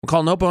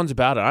McCall, no bones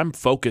about it. I'm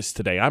focused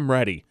today. I'm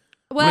ready.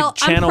 Well, I'm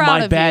channel proud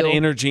my of bad you.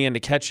 energy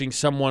into catching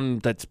someone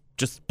that's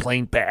just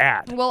plain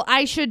bad. Well,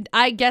 I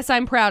guess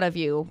I'm proud of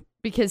you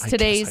because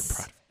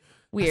today's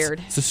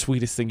weird. It's the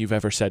sweetest thing you've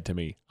ever said to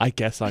me. I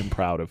guess I'm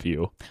proud of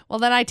you. Well,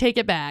 then I take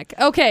it back.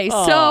 Okay,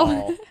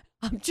 so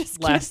I'm just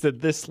kidding.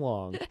 Lasted this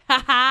long.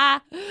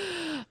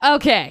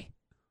 Okay,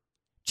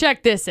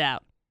 check this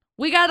out.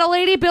 We got a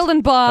lady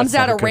building bombs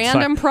out of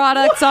random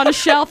products on a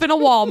shelf in a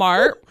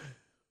Walmart.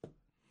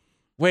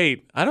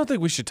 Wait, I don't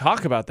think we should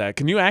talk about that.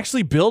 Can you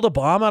actually build a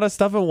bomb out of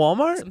stuff in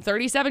Walmart? Some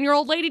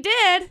 37-year-old lady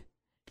did.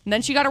 And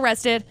then she got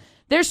arrested.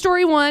 There's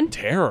story 1.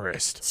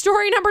 Terrorist.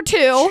 Story number 2.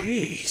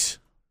 Jeez.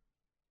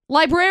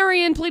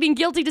 Librarian pleading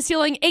guilty to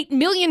stealing $8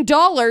 million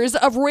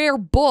of rare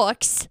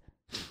books.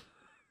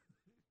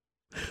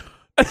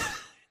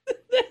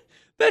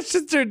 That's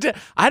just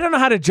I don't know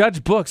how to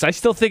judge books. I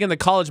still think in the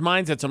college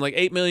mindset, so I'm like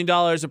 $8 million,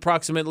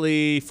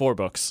 approximately 4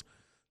 books.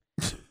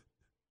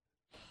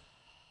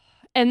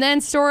 And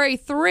then story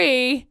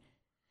 3,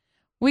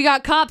 we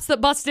got cops that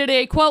busted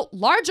a, quote,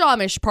 large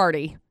Amish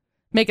party,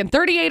 making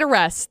 38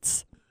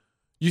 arrests.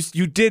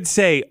 You did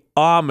say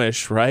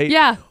Amish, right?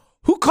 Yeah.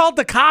 Who called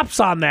the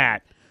cops on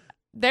that?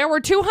 There were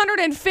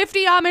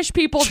 250 Amish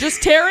people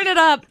just tearing it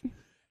up.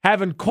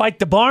 Having quite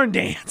the barn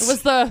dance. It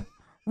was the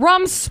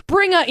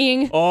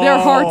rumspringa-ing their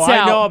hearts out.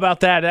 I know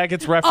about that. That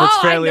gets referenced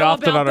fairly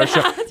often on our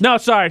show. No,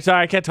 sorry.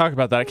 I can't talk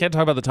about that. I can't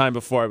talk about the time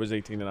before I was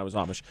 18 and I was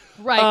Amish.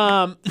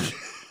 Right.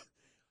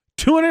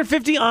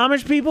 250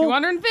 Amish people?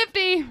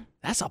 250.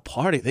 That's a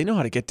party. They know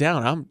how to get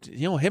down.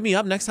 Hit me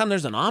up next time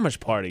there's an Amish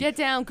party. Get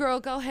down, girl.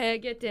 Go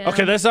ahead. Get down.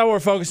 Okay, that's not what we're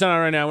focusing on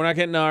right now. We're not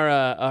getting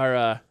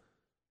our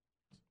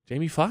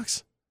Jamie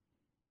Foxx?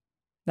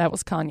 That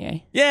was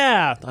Kanye.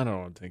 Yeah. I don't know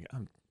what I'm thinking.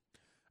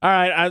 All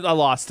right, I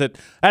lost it.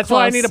 That's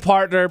why I need a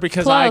partner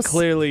because I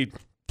clearly...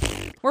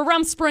 We're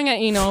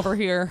rumspringa-ing over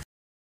here.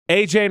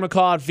 AJ and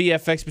McCall at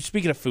VFX. But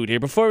speaking of food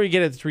here, before we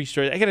get into the 3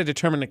 stories, I got to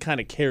determine the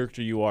kind of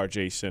character you are,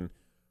 Jason.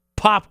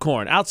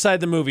 Popcorn outside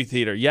the movie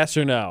theater, yes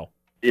or no?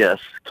 Yes,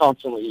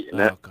 constantly eating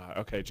it. Oh, God.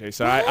 Okay,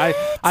 Jason.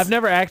 I've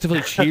never actively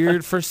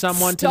cheered for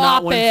someone to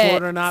not win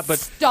Florida or not,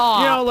 but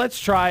let's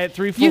try it.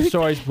 3 full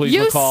stories, please,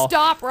 McCall. You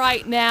stop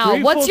right now.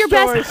 3 What's full your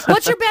stories.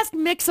 What's your best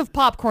mix of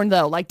popcorn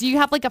though? Like, do you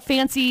have like a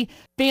fancy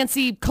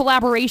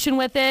collaboration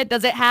with it?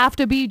 Does it have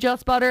to be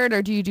just buttered,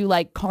 or do you do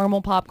like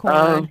caramel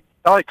popcorn?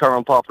 I like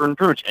caramel popcorn.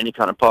 Pretty much any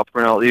kind of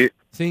popcorn I'll eat.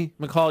 See,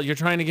 McCall, you're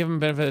trying to give him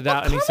benefit of the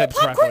doubt, and he said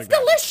caramel popcorn's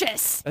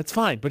delicious. That's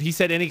fine, but he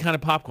said any kind of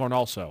popcorn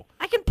also.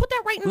 I can put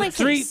that right in my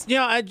face.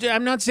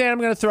 I'm not saying I'm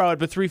going to throw it,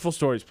 but 3 full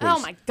stories, please.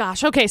 Oh, my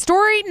gosh. Okay,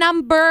 story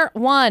number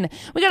 1.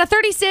 We got a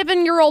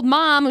 37-year-old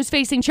mom who's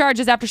facing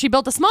charges after she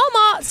built a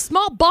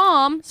small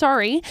bomb.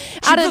 Sorry.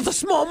 She built a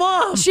small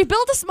bomb. She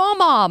built a small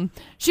bomb.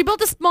 She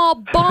built a small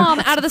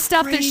bomb out of the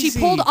stuff that she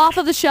pulled off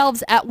of the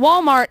shelves at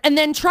Walmart and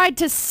then tried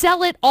to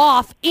sell it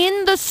off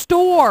in the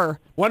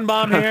store. 1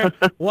 bomb here,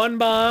 1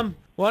 bomb.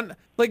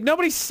 Like,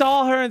 nobody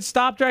saw her and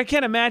stopped her. I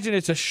can't imagine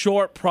it's a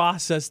short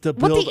process to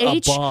build a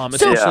bomb,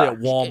 especially at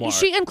Walmart.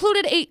 She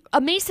included a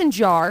mason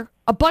jar,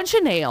 a bunch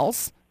of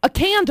nails, a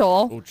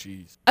candle,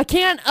 a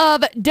can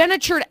of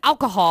denatured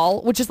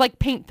alcohol, which is like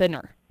paint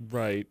thinner.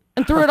 Right.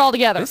 And threw it all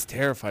together. This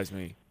terrifies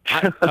me.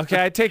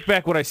 I take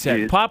back what I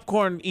said.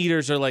 Popcorn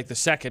eaters are like the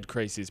second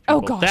craziest people.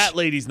 Oh, gosh. That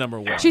lady's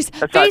number 1. She's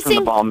Aside from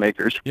the bomb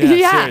makers.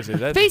 Yeah,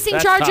 seriously. Facing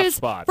that's charges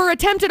for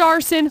attempted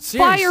arson,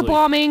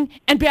 firebombing,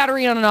 and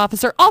battery on an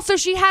officer. Also,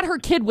 she had her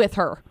kid with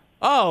her.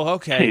 Oh,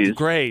 okay. Jeez.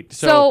 Great.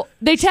 So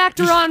they tacked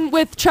her on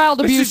with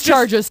child abuse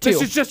charges, too.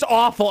 This is just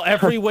awful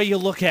every way you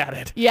look at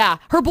it. Yeah.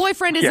 Her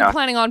boyfriend isn't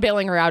planning on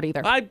bailing her out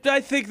either.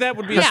 I think that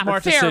would be a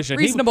smart decision.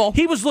 Reasonable.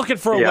 He was looking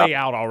for a way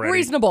out already.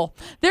 Reasonable.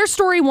 There's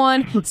story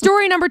 1.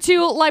 Story number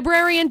 2,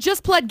 librarian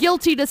just pled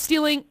guilty to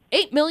stealing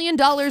 $8 million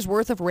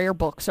worth of rare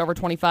books over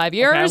 25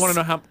 years. Okay, I want to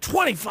know how...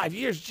 25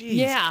 years? Jeez.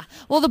 Yeah.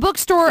 Well, the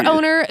bookstore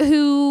owner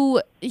who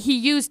he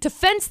used to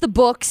fence the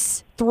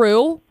books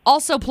through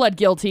also pled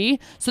guilty.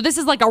 So this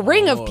is like a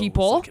ring of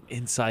people. It's like an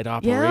inside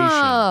operation.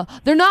 Yeah.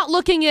 They're not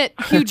looking at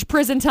huge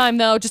prison time,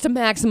 though, just a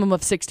maximum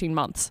of 16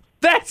 months.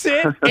 That's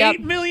it?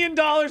 $8 million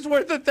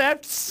worth of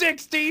theft,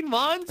 16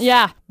 months?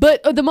 Yeah,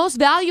 but the most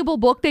valuable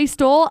book they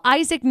stole,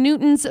 Isaac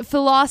Newton's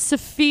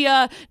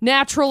Philosophia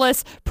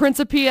Naturalis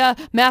Principia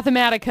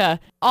Mathematica.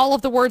 All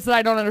of the words that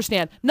I don't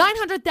understand.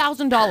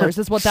 $900,000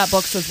 is what that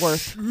book was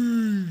worth.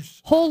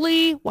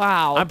 Holy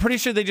wow. I'm pretty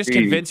sure they just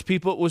convinced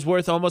people it was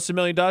worth almost $1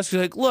 million. Because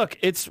like, look,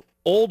 it's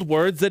old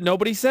words that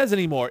nobody says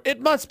anymore.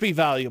 It must be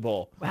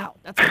valuable. Wow,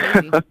 that's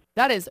crazy.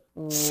 That is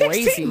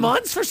crazy. 16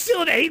 months for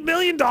stealing $8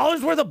 million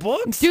worth of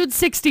books? Dude's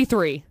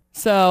 63.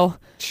 So,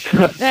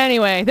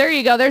 anyway, there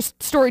you go. There's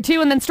story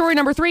 2. And then story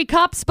number 3,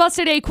 cops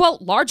busted a,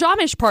 quote, large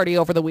Amish party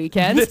over the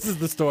weekend. This is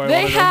the story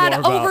They had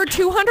over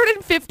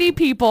 250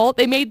 people.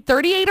 They made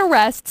 38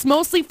 arrests,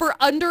 mostly for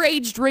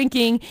underage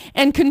drinking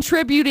and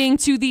contributing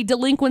to the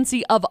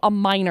delinquency of a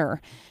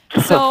minor.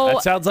 So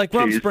that sounds like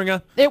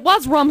Rumspringa. It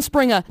was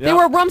Rumspringa. Yep. They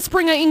were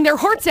Rumspringa-ing their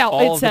hearts out,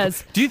 it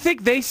says. Do you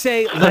think they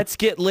say, let's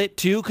get lit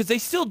too? Because they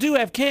still do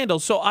have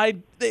candles. So I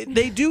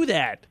They do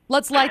that.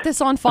 Let's light this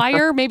on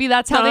fire. Maybe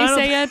that's how they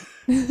say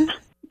it.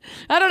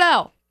 I don't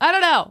know.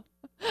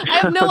 I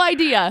have no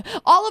idea.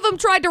 All of them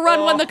tried to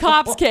run when the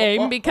cops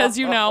came because,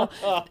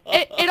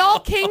 it all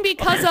came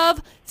because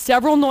of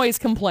several noise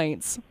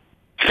complaints.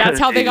 That's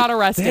how they got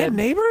arrested. They had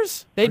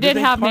neighbors? They did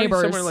have party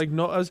neighbors. Somewhere like,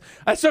 no,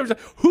 I started,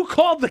 who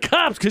called the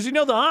cops? Because the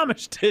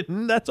Amish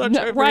didn't. That's what I'm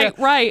trying to figure out.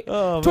 Right.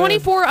 Oh,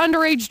 24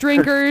 underage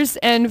drinkers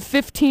and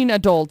 15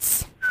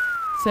 adults.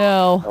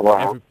 So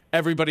Wow.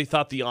 Everybody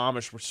thought the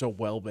Amish were so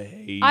well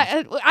behaved.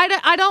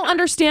 I don't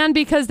understand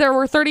because there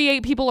were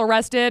 38 people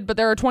arrested, but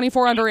there are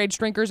 24 underage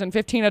drinkers and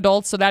 15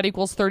 adults, so that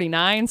equals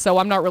 39. So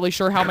I'm not really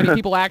sure how many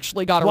people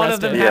actually got One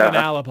arrested. of them had an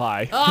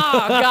alibi.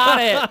 Oh,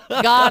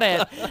 got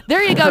it.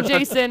 There you go,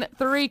 Jason.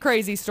 3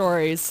 crazy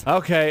stories.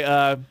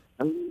 Okay.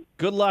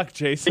 Good luck, I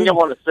Jason. think I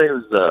want to say it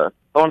was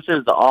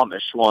the Amish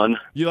one.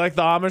 You like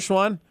the Amish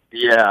one?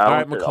 Yeah, All I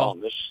right, want to say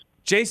McCall. the Amish.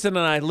 Jason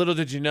and I, little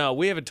did you know,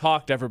 we haven't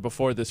talked ever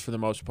before this for the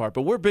most part,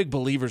 but we're big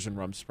believers in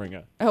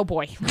Rumspringa. Oh,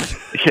 boy.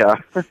 Yeah.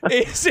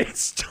 Is it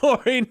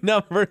story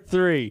number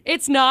 3?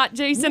 It's not,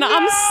 Jason.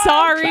 I'm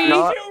sorry.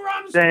 Not-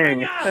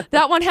 Dang.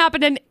 That one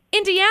happened in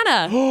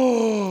Indiana.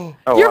 Oh,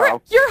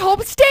 wow. Your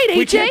home state, AJ.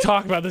 We can't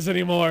talk about this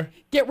anymore.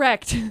 Get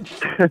wrecked.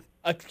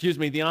 Excuse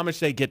me, the Amish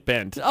say get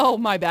bent. Oh,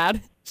 my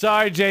bad.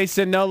 Sorry,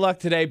 Jason, no luck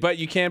today, but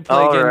you can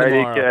play again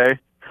tomorrow.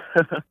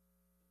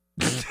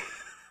 Okay.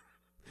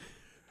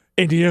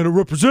 Indiana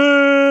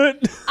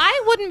represent!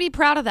 I wouldn't be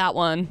proud of that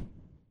one.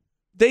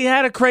 They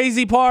had a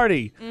crazy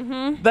party.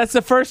 Mm-hmm. That's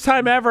the first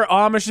time ever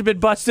Amish have been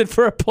busted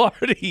for a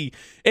party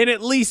in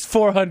at least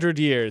 400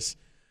 years.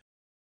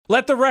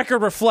 Let the record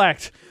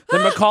reflect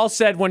that McCall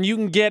said when you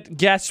can get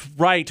guess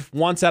right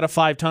once out of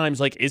 5 times,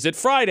 like, is it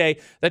Friday,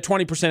 that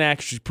 20%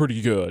 accuracy is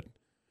pretty good.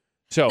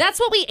 So That's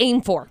what we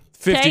aim for.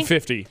 Okay?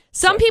 50-50.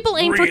 Some people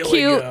aim for really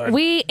cute. good.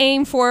 We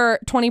aim for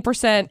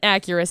 20%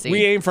 accuracy.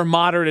 We aim for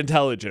moderate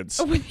intelligence.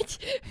 we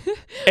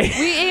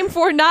aim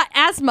for not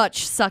as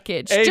much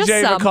suckage. just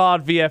AJ some. McCall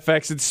at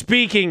VFX. And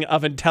speaking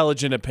of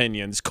intelligent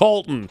opinions,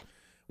 Colton,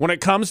 when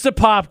it comes to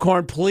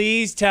popcorn,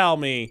 please tell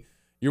me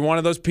you're one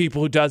of those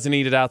people who doesn't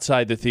eat it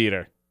outside the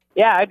theater.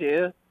 Yeah, I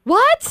do.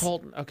 What?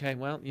 Colton, okay,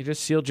 well, you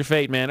just sealed your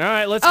fate, man. All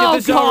right, let's get Oh,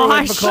 this over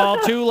with, gosh.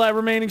 McCall. 2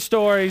 remaining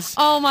stories.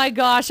 Oh my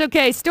gosh.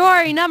 Okay,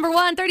 story number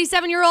 1.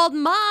 37-year-old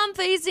mom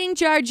facing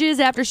charges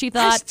after she I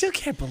thought, still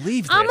can't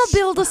believe this. I'm going to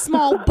build a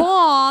small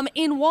bomb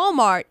in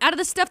Walmart out of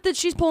the stuff that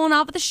she's pulling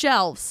off of the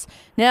shelves.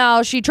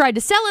 Now, she tried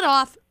to sell it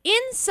off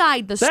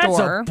inside the That's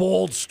store. a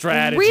bold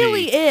strategy.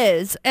 Really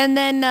is. And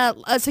then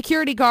a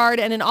security guard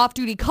and an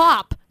off-duty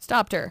cop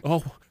stopped her.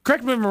 Oh,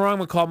 correct me if I'm wrong,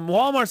 McCall.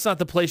 Walmart's not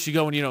the place you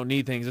go when you don't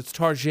need things. It's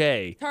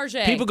Target.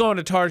 Target. People go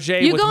into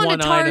Target You with go one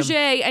into item.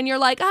 Target and you're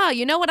like,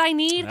 you know what I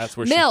need? That's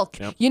where she- Milk.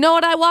 yep. You know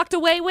what I walked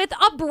away with?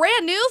 A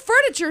brand new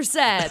furniture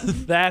set.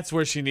 That's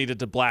where she needed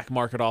to black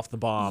market off the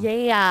bomb.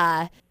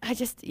 Yeah.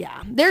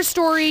 There's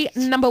story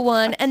number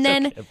 1. And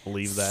then Can't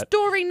believe that.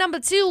 story number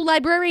 2,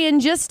 librarian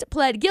just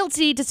pled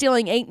guilty to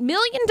stealing $8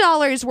 million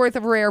worth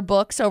of rare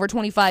books over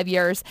 25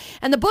 years.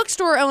 And the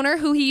bookstore owner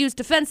who he used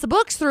to fence the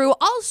books through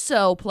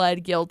also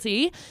pled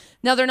guilty.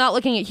 Now, they're not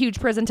looking at huge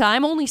prison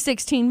time. Only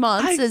 16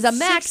 months is a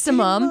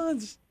maximum. 16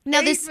 months.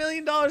 Now, $8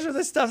 million worth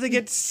of stuff to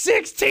get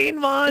 16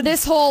 months.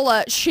 This whole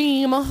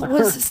scheme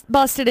was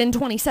busted in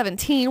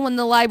 2017 when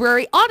the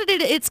library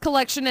audited its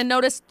collection and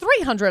noticed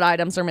 300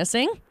 items are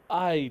missing.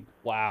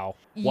 Wow.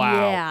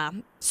 Yeah.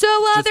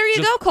 So there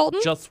you go,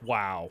 Colton. Just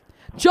wow.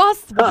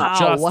 Just wow.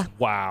 Just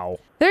wow.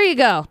 There you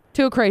go.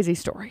 2 crazy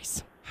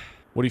stories.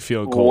 What do you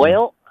feel, Colton?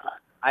 Well,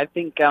 I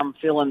think I'm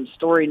feeling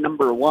story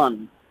number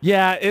 1.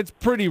 Yeah, it's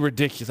pretty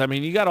ridiculous. I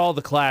mean, you got all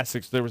the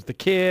classics. There was the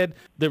kid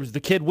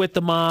with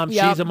the mom.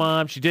 Yep. She's a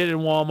mom. She did it in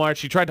Walmart.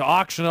 She tried to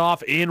auction it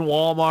off in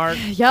Walmart.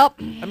 Yep.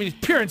 I mean, it's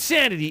pure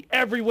insanity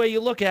every way you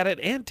look at it,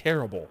 and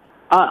terrible.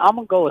 I'm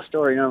going to go with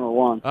story number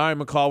 1. All right,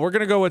 McCall, we're going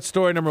to go with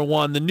story number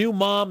 1. The new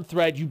mom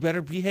thread, you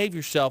better behave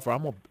yourself or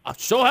I'm going to,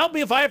 so help me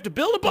if I have to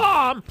build a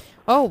bomb.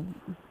 Oh,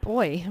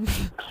 boy.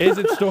 Is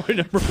it story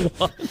number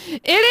 1?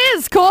 It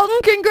is, Colton.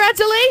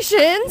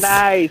 Congratulations.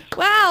 Nice.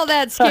 Wow,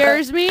 that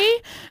scares me.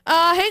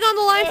 Hang on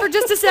the line for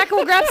just a second.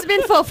 We'll grab some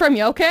info from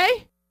you,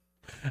 okay?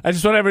 I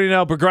just want everybody to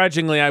know,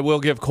 begrudgingly, I will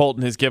give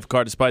Colton his gift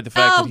card despite the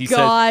fact Oh, that he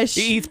gosh. says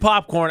he eats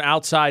popcorn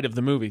outside of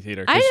the movie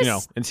theater. I Because,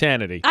 just-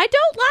 insanity. I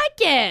don't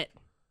like it.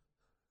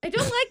 I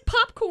don't like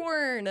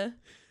popcorn.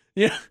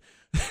 Yeah.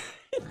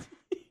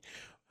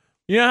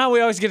 You know how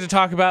we always get to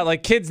talk about,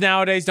 like, kids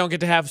nowadays don't get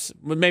to have,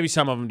 well, maybe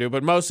some of them do,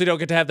 but mostly don't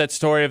get to have that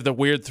story of the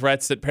weird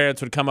threats that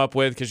parents would come up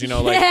with because,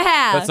 like,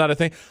 Yeah. that's not a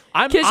thing.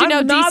 I'm 'Cause,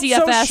 not so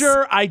DCFS.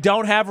 sure I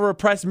don't have a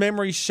repressed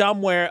memory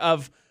somewhere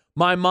of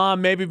my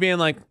mom maybe being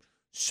like,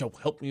 so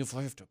help me if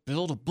I have to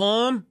build a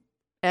bomb.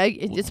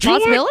 It's a Do it.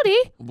 possibility.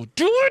 We'll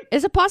do it.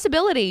 It's a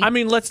possibility. I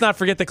mean, let's not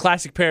forget the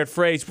classic parrot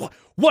phrase,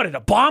 what did a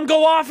bomb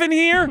go off in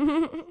here?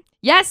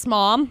 Yes,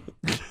 Mom.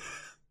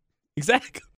 Exactly.